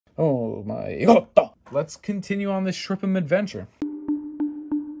Oh my god. Let's continue on this SHRIP'M adventure.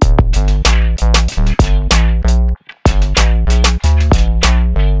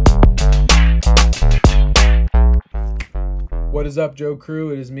 What is up,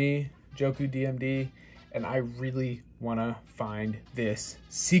 JOHKU? It is me, JOHKU DMD, and I really want to find this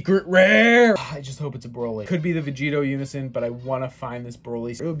secret rare. I just hope it's a Broly. Could be the Vegito Unison, but I want to find this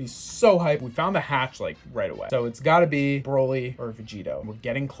Broly. It would be so hype. We found the hatch like right away. So it's got to be Broly or Vegito. We're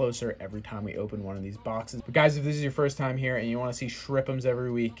getting closer every time we open one of these boxes. But guys, if this is your first time here and you want to see SHRIP'Ms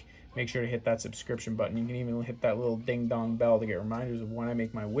every week, make sure to hit that subscription button. You can even hit that little ding dong bell to get reminders of when I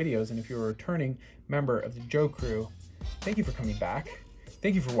make my videos. And if you're a returning member of the JOHKU, thank you for coming back.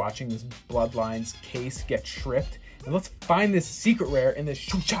 Thank you for watching this Bloodlines case get shripped. And let's find this secret rare in this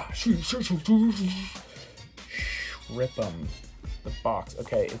SHRIP'M, the box.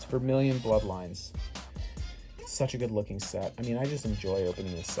 Okay, it's Vermilion Bloodlines. It's such a good looking set. I mean, I just enjoy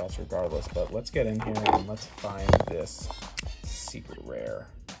opening these sets regardless, but let's get in here and let's find this secret rare.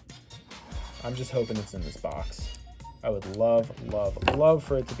 I'm just hoping it's in this box. I would love, love, love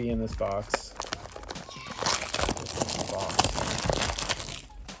for it to be in this box.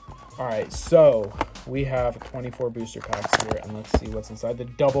 All right, so we have 24 booster packs here, and let's see what's inside. The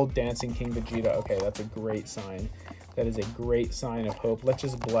double Dancing King Vegeta. Okay, that's a great sign. That is a great sign of hope. Let's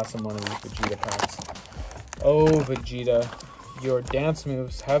just bless him one of these Vegeta packs. Oh, Vegeta, your dance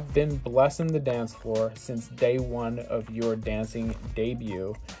moves have been blessing the dance floor since day one of your dancing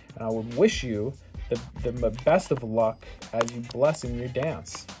debut, and I would wish you the best of luck as you bless in your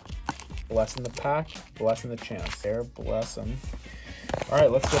dance. Blessing the pack, blessing the chance. There, bless him. All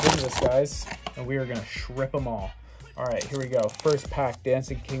right, let's get into this, guys, and we are gonna SHRIP them all. All right, here we go. First pack,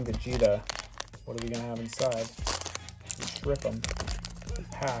 Dancing King Vegeta. What are we gonna have inside? We SHRIP them. The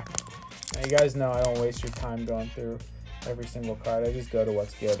pack. Now, you guys know I don't waste your time going through every single card. I just go to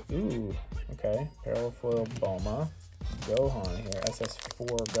what's good. Ooh, okay. Parallel Foil Bulma. Gohan here.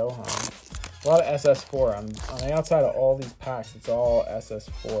 SS4 Gohan. A lot of SS4. On the outside of all these packs, it's all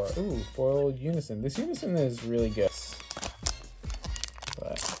SS4. Ooh, Foil Unison. This Unison is really good.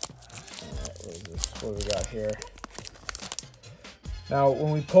 But, all right, what is this? What do we got here? Now,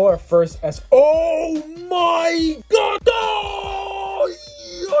 when we pull our first oh my god!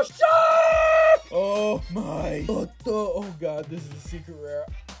 Oh my god! Oh god, this is a secret rare.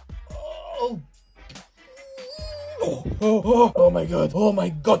 Oh my god. Oh my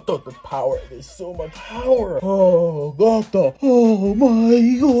god, the power. There's so much power. Oh god. Oh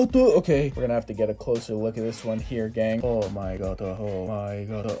my god. Okay, we're gonna have to get a closer look at this one here, gang. Oh my god. Oh my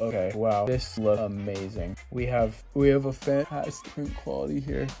god. Okay, wow, this looks amazing. We have a fantastic print quality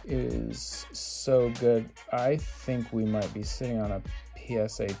here. It is so good. I think we might be sitting on a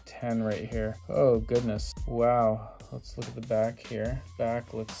PSA 10 right here. Oh goodness. Wow. Let's look at the back here.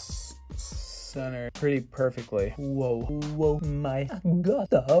 Back looks center pretty perfectly. Whoa my god.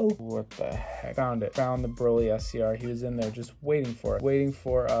 What the heck? Found it. Found the Broly SCR. He was in there just waiting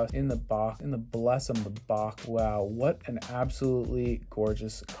for us in the box, in the blessum, the box. Wow, what an absolutely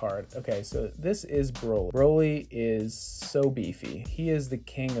gorgeous card. Okay, so this is Broly. Broly is so beefy. He is the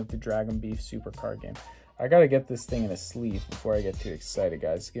king of the Dragon Beef Super card game. I gotta get this thing in a sleeve before I get too excited,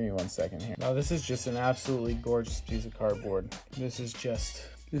 guys. Give me 1 second here. Now, this is just an absolutely gorgeous piece of cardboard. This is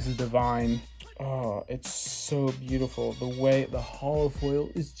divine. Oh, it's so beautiful. The way the hollow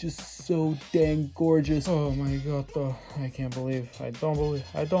foil is just so dang gorgeous. Oh my god, I can't believe, I don't believe.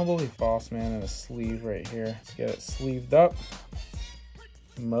 Boss man in a sleeve right here. Let's get it sleeved up.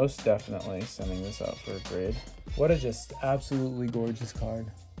 Most definitely sending this out for a grade. What a just absolutely gorgeous card.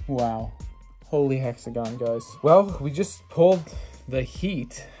 Wow. Holy hexagon, guys. Well, we just pulled the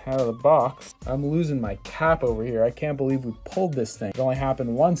heat out of the box. I'm losing my cap over here. I can't believe we pulled this thing. It only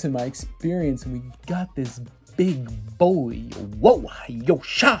happened once in my experience, and we got this big boy. Whoa, yo,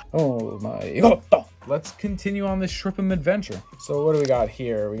 shot. Oh my god. Let's continue on this SHRIP'M adventure. So what do we got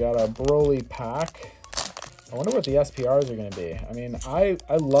here? We got a Broly pack. I wonder what the SPRs are going to be. I mean, I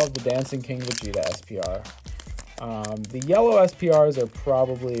love the Dancing King Vegeta SPR. The yellow SPRs are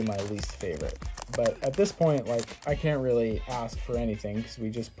probably my least favorite. But at this point, like, I can't really ask for anything because we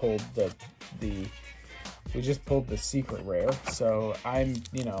just pulled the secret rare. So I'm,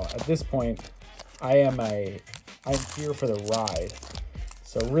 you know, at this point, I'm here for the ride.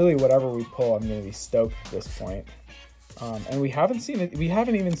 So really, whatever we pull, I'm going to be stoked at this point. And we haven't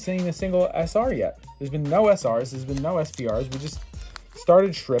even seen a single SR yet. There's been no SRs. There's been no SPRs. We just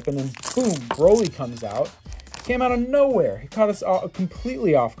started shripping, and boom, Broly comes out. Came out of nowhere. He caught us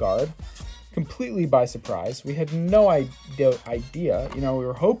completely off guard, completely by surprise. We had no idea. You know, we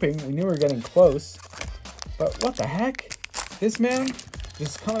were hoping. We knew we were getting close. But what the heck? This man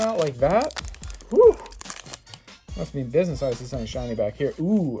This is coming out like that? Whew. Must mean business. I see something shiny back here.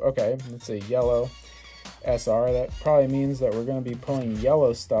 Ooh, okay. It's a yellow SR. That probably means that we're going to be pulling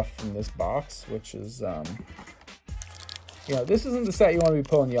yellow stuff from this box, which is, you know, this isn't the set you want to be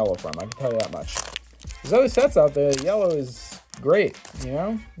pulling yellow from. I can tell you that much. There's other sets out there. Yellow is great, you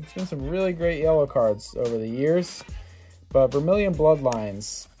know? There's been some really great yellow cards over the years. But Vermilion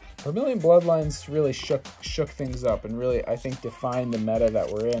Bloodlines really shook things up and really, I think, defined the meta that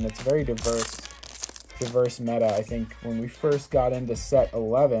we're in. It's a very diverse meta. I think when we first got into set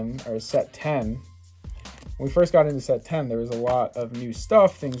 11 or set 10, when we first got into set 10, there was a lot of new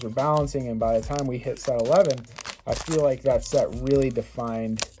stuff. Things were balancing, and by the time we hit set 11, I feel like that set really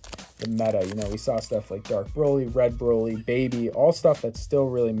defined the meta. You know, we saw stuff like Dark Broly, Red Broly, Baby, all stuff that's still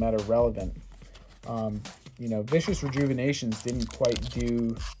really meta relevant. You know, Vicious Rejuvenations didn't quite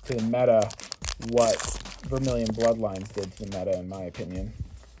do to the meta what Vermilion Bloodlines did to the meta, in my opinion.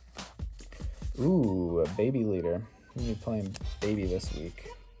 Ooh, a Baby leader. I'm gonna be playing Baby this week.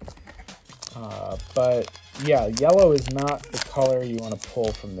 But yeah, yellow is not the color you want to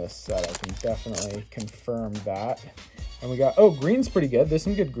pull from this set. I can definitely confirm that. And we got, oh, green's pretty good. There's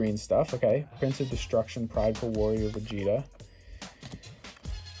some good green stuff. Okay, Prince of Destruction, Prideful Warrior, Vegeta.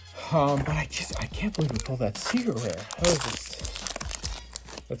 But I can't believe we pulled that secret rare. That was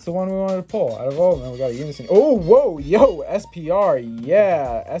just, that's the one we wanted to pull. Out of all of them, we got a Unison. Oh, whoa, yo, SPR,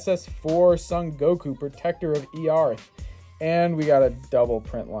 yeah. SS4 Son Goku, Protector of ER. And we got a double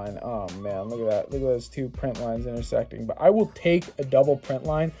print line. Oh man, look at that. Look at those two print lines intersecting. But I will take a double print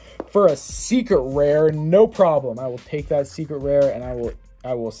line for a secret rare, no problem. I will take that secret rare and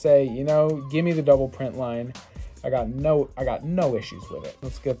I will say, you know, give me the double print line. I got no issues with it.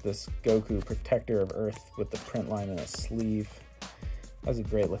 Let's get this Goku, Protector of Earth, with the print line in a sleeve. That's a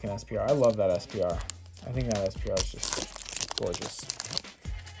great looking SPR. I love that SPR. I think that SPR is just gorgeous.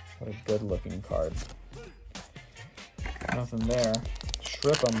 What a good looking card. Nothing there.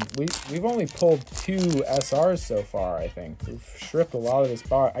 SHRIP'M. We've only pulled 2 SRs so far, I think. We've stripped a lot of this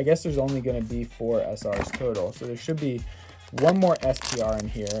bar. I guess there's only going to be 4 SRs total. So there should be 1 more SPR in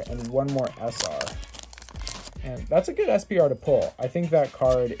here and 1 more SR. And that's a good SPR to pull. I think that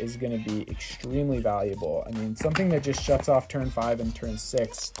card is going to be extremely valuable. I mean, something that just shuts off turn 5 and turn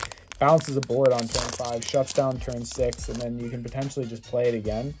 6, bounces a board on turn 5, shuts down turn 6, and then you can potentially just play it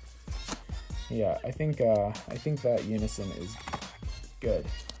again. Yeah, I think that Unison is good,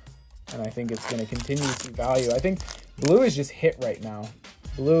 and I think it's going to continue to see value. I think blue is just hit right now.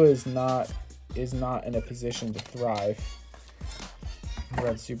 Blue is not in a position to thrive.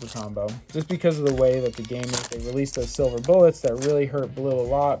 Red super combo, just because of the way that the game is. They released those silver bullets that really hurt blue a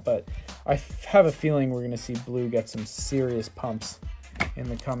lot, but I have a feeling we're going to see blue get some serious pumps in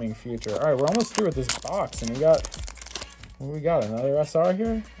the coming future. All right, we're almost through with this box, and we got, what do we got? Another SR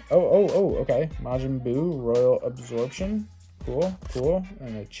here? Oh, okay. Majin Buu, Royal Absorption. Cool.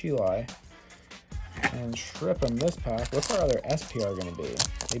 And a Chilai. And SHRIP'M this pack. What's our other SPR going to be?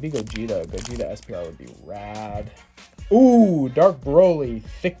 Maybe Gogeta. Gogeta SPR would be rad. Ooh, Dark Broly.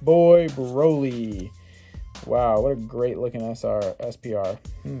 Thick Boy Broly. Wow, what a great looking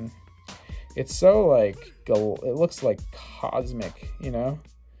SPR. It's so like, it looks like cosmic, you know?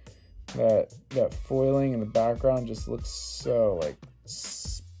 That foiling in the background just looks so like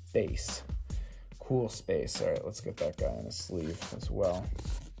space. Cool space. All right, let's get that guy in a sleeve as well.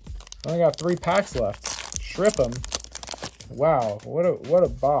 Only got 3 packs left. SHRIP'M. Wow, what a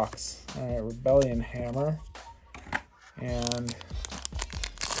box. All right, Rebellion Hammer. And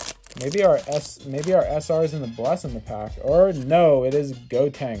maybe our SR is in the Bless in the pack. Or no, it is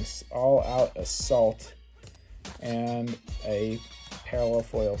Gotenks All Out Assault. And a Parallel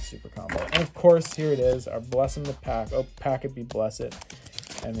Foil Super Combo. And of course, here it is, our Bless in the pack. Oh, pack it be blessed.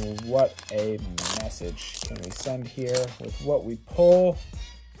 And what a message can we send here with what we pull?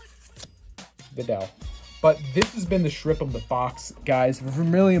 Videl. But this has been the SHRIP'M the box, guys. For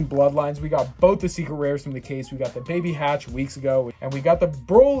Vermilion Bloodlines, we got both the secret rares from the case. We got the Baby Hatch weeks ago, and we got the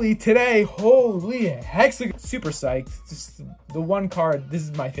Broly today. Holy hexagon. Super psyched. Just the one card, this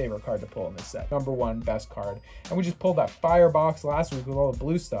is my favorite card to pull in this set. #1 best card. And we just pulled that fire box last week with all the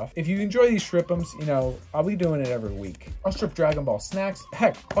blue stuff. If you enjoy these SHRIP'Ms, you know, I'll be doing it every week. I'll strip Dragon Ball snacks.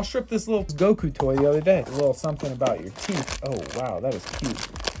 Heck, I'll strip this little Goku toy the other day. A little something about your teeth. Oh, wow, that is cute.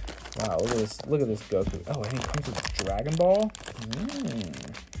 Wow, look at this Goku. Oh, and he comes with Dragon Ball?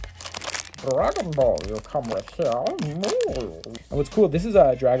 Dragon Ball, you'll come with here. And what's cool, this is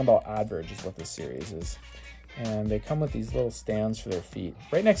a Dragon Ball Adverge is what this series is. And they come with these little stands for their feet,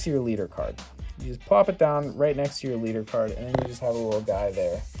 right next to your leader card. You just plop it down right next to your leader card, and then you just have a little guy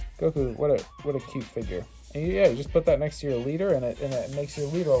there. Goku, what a cute figure. And yeah, you just put that next to your leader, and it makes your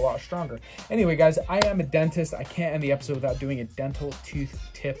leader a lot stronger. Anyway, guys, I am a dentist. I can't end the episode without doing a dental tooth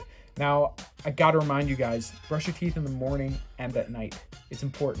tip. Now, I gotta remind you guys, brush your teeth in the morning and at night. It's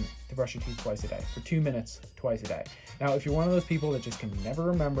important to brush your teeth twice a day, for 2 minutes twice a day. Now, if you're one of those people that just can never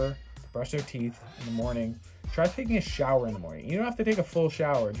remember to brush their teeth in the morning, try taking a shower in the morning. You don't have to take a full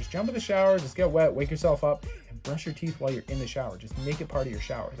shower. Just jump in the shower, just get wet, wake yourself up, and brush your teeth while you're in the shower. Just make it part of your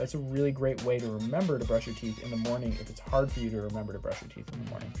shower. That's a really great way to remember to brush your teeth in the morning if it's hard for you to remember to brush your teeth in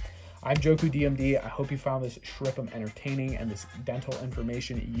the morning. I'm JOHKU DMD. I hope you found this SHRIP'M entertaining and this dental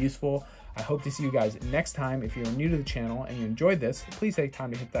information useful. I hope to see you guys next time. If you're new to the channel and you enjoyed this, please take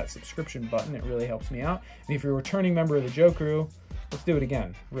time to hit that subscription button. It really helps me out. And if you're a returning member of the JOHKU, let's do it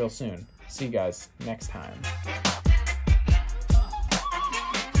again real soon. See you guys next time.